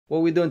What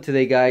are we doing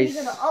today, guys?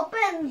 We're gonna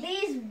open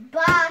these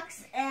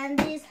box and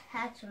these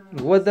Hatchimals.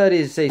 What that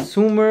is? Say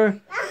Sumer,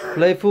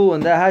 Playful,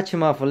 and that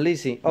Hatchimal for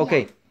Lizzie.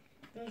 Okay.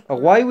 Yeah.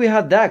 Why we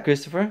have that,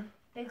 Christopher?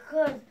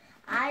 Because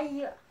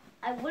I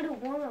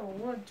wouldn't want a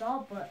real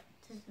dog, but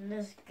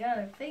let's get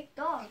a fake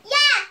dog.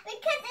 Yeah,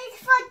 because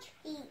it's for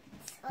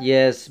treats.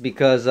 Yes,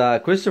 because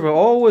Christopher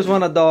always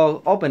want a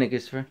dog. Open it,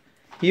 Christopher.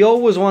 He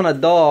always want a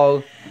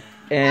dog,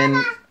 and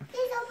Mama,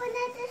 please open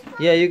it this one.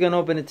 yeah, you can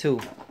open it too.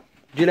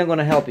 Julian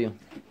gonna help you.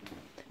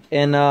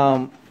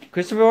 And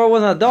Christopher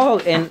always want a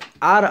dog, and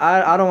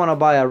I don't want to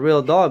buy a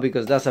real dog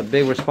because that's a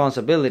big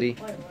responsibility.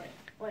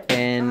 Wait.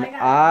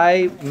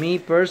 And me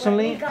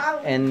personally,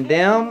 and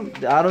them,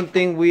 I don't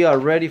think we are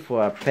ready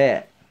for a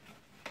pet.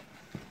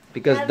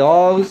 Because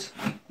dogs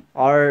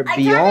are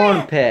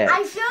beyond pets.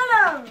 I should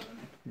have.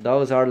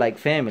 Dogs are like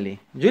family.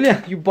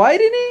 Julia, you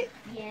biting it?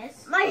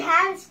 Yes. My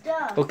hand's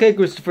stuck. Okay,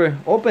 Christopher,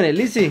 open it.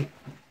 Lizzie,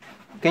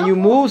 can you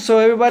move so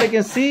everybody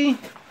can see?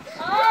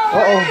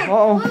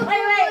 Uh-oh.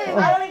 Wait.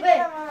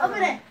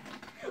 Open it.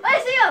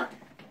 Wait, see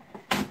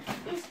him.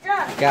 He's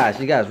stuck. Gosh,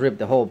 you guys ripped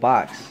the whole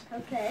box.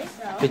 Okay,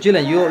 so. Okay,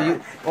 Julian,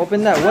 you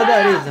open that. What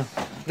that is?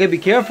 Okay, be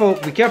careful.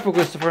 Be careful,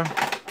 Christopher.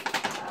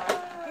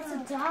 It's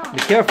a dog. Be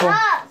careful.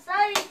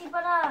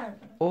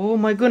 Oh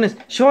my goodness.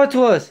 Show it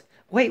to us.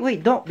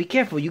 Wait, don't. Be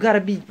careful. You gotta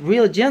be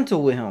real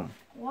gentle with him.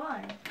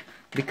 Why?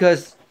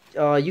 Because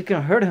you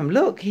can hurt him.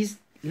 Look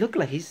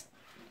like he's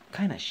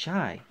kind of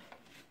shy.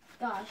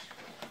 Gosh.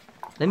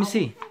 Let me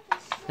see.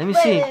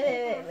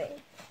 Wait.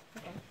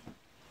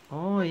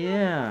 Oh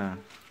yeah.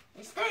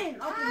 It's staying.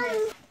 Open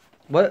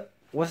this.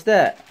 What's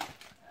that?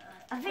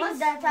 I think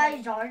that's how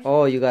you charge.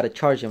 Oh, you gotta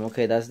charge him.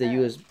 Okay, that's the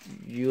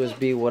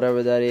USB,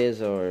 whatever that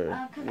is, or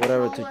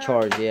whatever to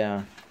charge.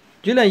 Yeah.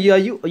 Julian,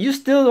 are you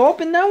still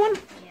open that one?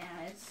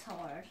 Yeah, it's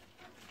hard.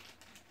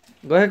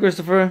 Go ahead,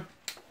 Christopher.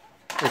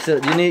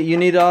 You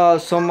need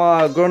some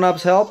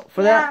grown-ups help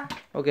for that?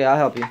 Okay, I'll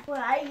help you.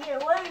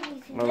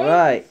 All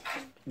right.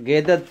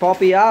 Get that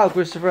puppy out,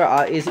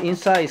 Christopher. It's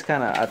inside. It's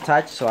kind of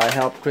attached, so I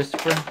help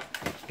Christopher.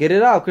 Get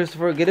it out,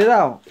 Christopher. Get it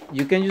out.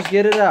 You can just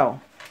get it out.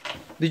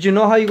 Did you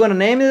know how you're gonna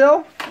name it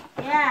though?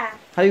 Yeah.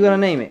 How you gonna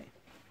name it?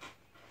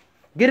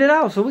 Get it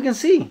out so we can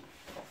see.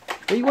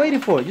 What are you waiting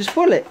for? Just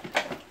pull it.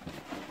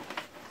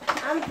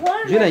 I'm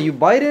pulling Julian, it. you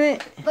biting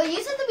it? But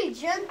you said to be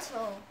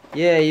gentle.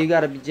 Yeah, you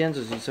gotta be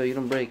gentle so you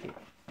don't break it.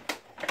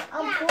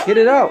 I'm pulling Get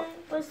it out.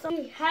 Go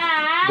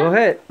Go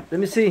ahead. Let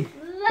me see.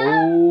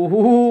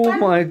 Oh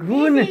my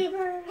goodness.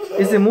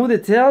 Is it move the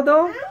tail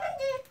though?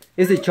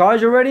 Is it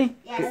charged already?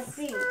 Yes.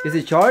 Is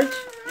it charged?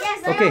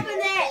 Yes, Okay. I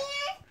opened it.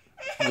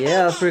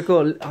 Yeah, that's pretty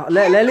cool.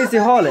 Let Lizzie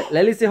hold it.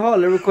 Let Lizzie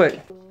hold it real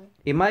quick.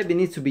 It might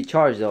need to be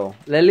charged though.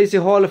 Let Lizzie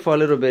hold it for a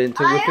little bit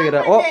until we figure it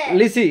out. Oh,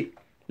 Lizzie,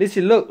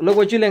 look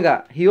what Julian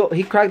got.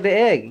 He cracked the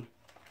egg.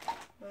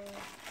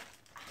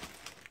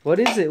 What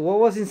is it? What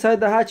was inside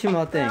the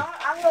Hatchimal thing?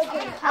 I'm gonna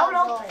get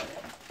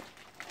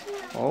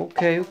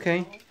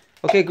it.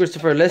 Okay,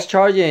 Christopher, let's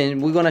charge it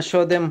and we're gonna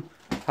show them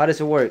how does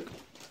it work.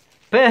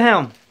 Pet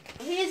him.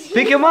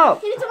 Pick him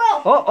up.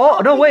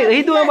 Oh, no, wait,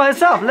 he's doing it by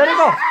himself. Let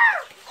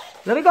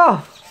it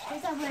go.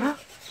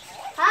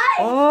 Hi.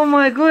 Oh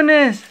my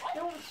goodness.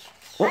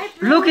 Oh,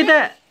 look at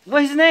that.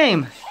 What's his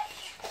name?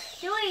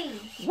 Dewey.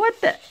 What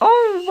the?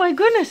 Oh my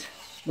goodness.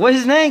 What's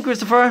his name,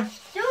 Christopher?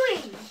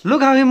 Dewey.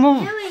 Look how he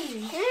moved.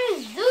 Dewey.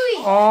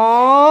 Dewey.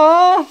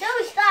 Oh.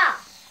 Dewey, stop.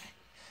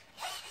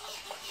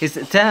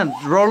 Tell him,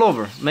 roll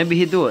over. Maybe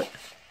he do it.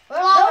 Roll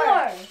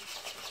over.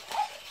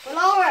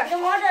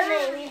 Don't want that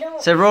name. You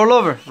don't. Say roll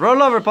over.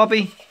 Roll over,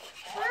 puppy.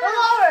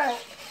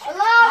 Roll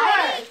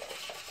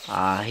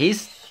over.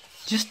 He's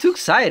just too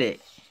excited.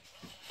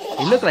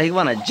 He look like he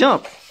wanna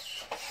jump.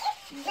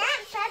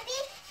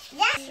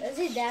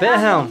 Pet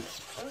him.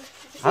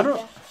 I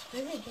don't.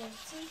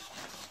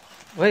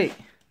 Wait.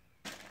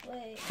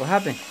 What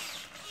happened?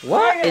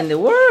 What in the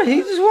world?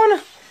 He just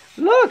wanna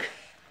look.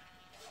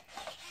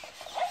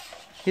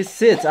 He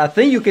sits. I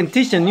think you can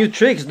teach him new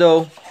tricks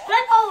though.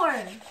 Flip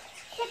over.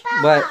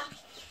 But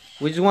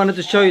we just wanted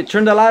to show you.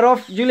 Turn the light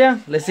off, Julia.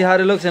 Let's see how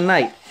it looks at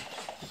night.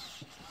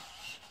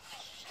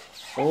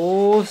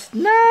 Oh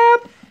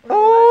snap!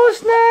 Oh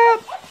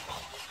snap!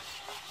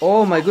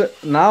 Oh my god!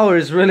 Now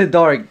it's really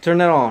dark.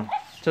 Turn it on.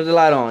 Turn the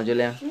light on,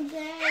 Julia.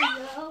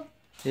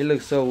 He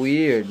looks so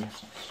weird.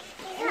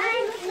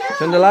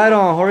 Turn the light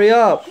on. Hurry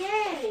up.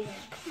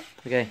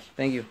 Okay,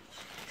 thank you.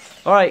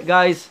 All right,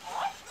 guys.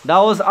 That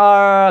was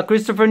our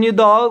Christopher new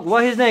dog.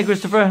 What's his name,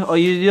 Christopher? Oh,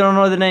 you don't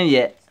know the name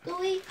yet.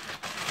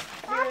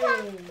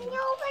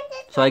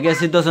 So I guess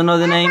he doesn't know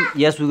the name.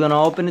 Yes, we're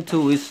gonna open it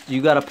too.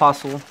 You got a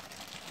puzzle.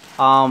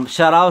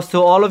 Shout outs to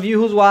all of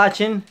you who's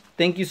watching.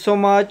 Thank you so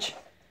much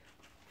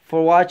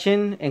for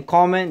watching and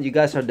comment. You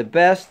guys are the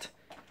best.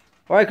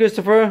 All right,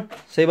 Christopher,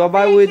 say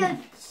bye-bye with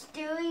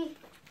Stewie.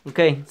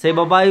 Okay, say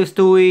bye-bye,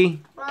 Stewie.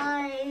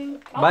 Bye.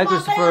 Bye,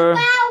 Christopher.